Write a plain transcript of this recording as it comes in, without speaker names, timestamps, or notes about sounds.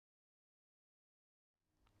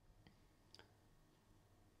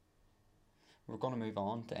We were going to move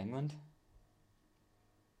on to England.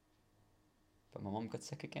 But my mum got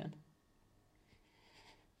sick again.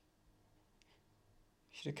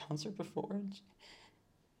 She had cancer before and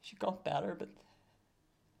she got better, but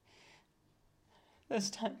this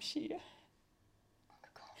time she...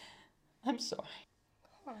 I'm sorry.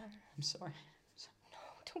 I'm sorry. No,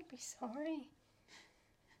 don't be sorry.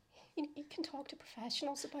 You can talk to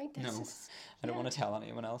professionals about this. No, I don't want to tell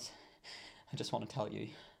anyone else. I just want to tell you.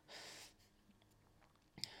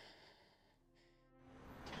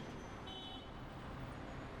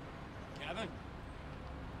 Kevin?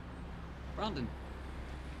 Brandon.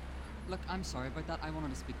 Look, I'm sorry about that. I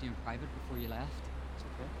wanted to speak to you in private before you left. It's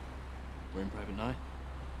okay. We're in private now.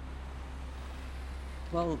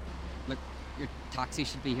 Well, look, your taxi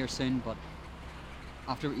should be here soon, but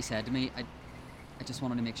after what you said to me, I just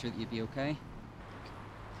wanted to make sure that you'd be okay.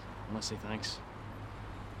 I must say thanks.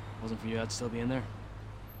 If it wasn't for you, I'd still be in there.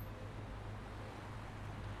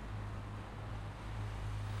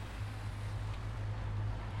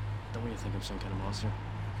 Don't want you to think I'm some kind of monster.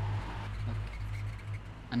 Look,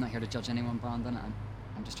 I'm not here to judge anyone, Brandon.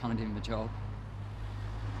 I'm just trying to do my job.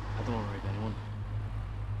 I don't want to rape anyone.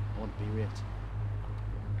 I want to be raped.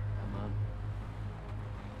 Oh, man.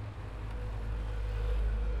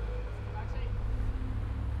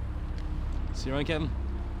 See you around, Kevin?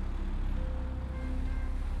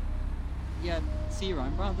 Yeah, see you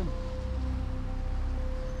around, Brandon.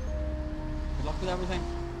 Good luck with everything.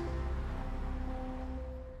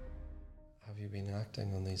 Have you been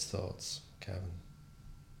acting on these thoughts, Kevin?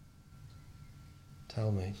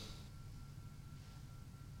 Tell me.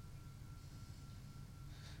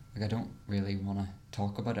 Like, I don't really want to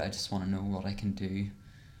talk about it. I just want to know what I can do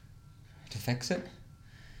to fix it.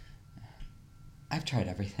 I've tried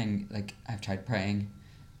everything. Like, I've tried praying.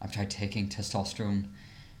 I've tried taking testosterone.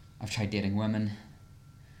 I've tried dating women.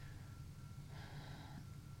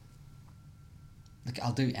 Like,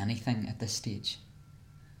 I'll do anything at this stage.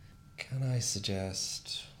 Can I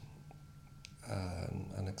suggest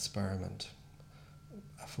an experiment?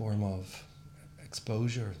 A form of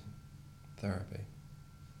exposure therapy?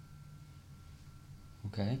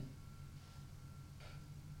 Okay.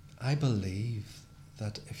 I believe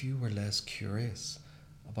that if you were less curious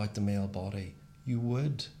about the male body, you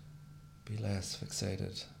would be less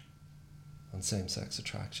fixated on same-sex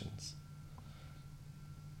attractions.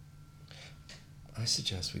 I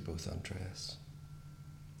suggest we both undress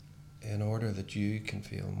in order that you can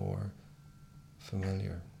feel more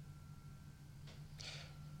familiar.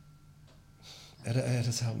 It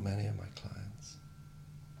has helped many of my clients.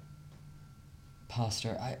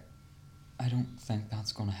 Pastor, I don't think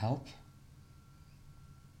that's going to help.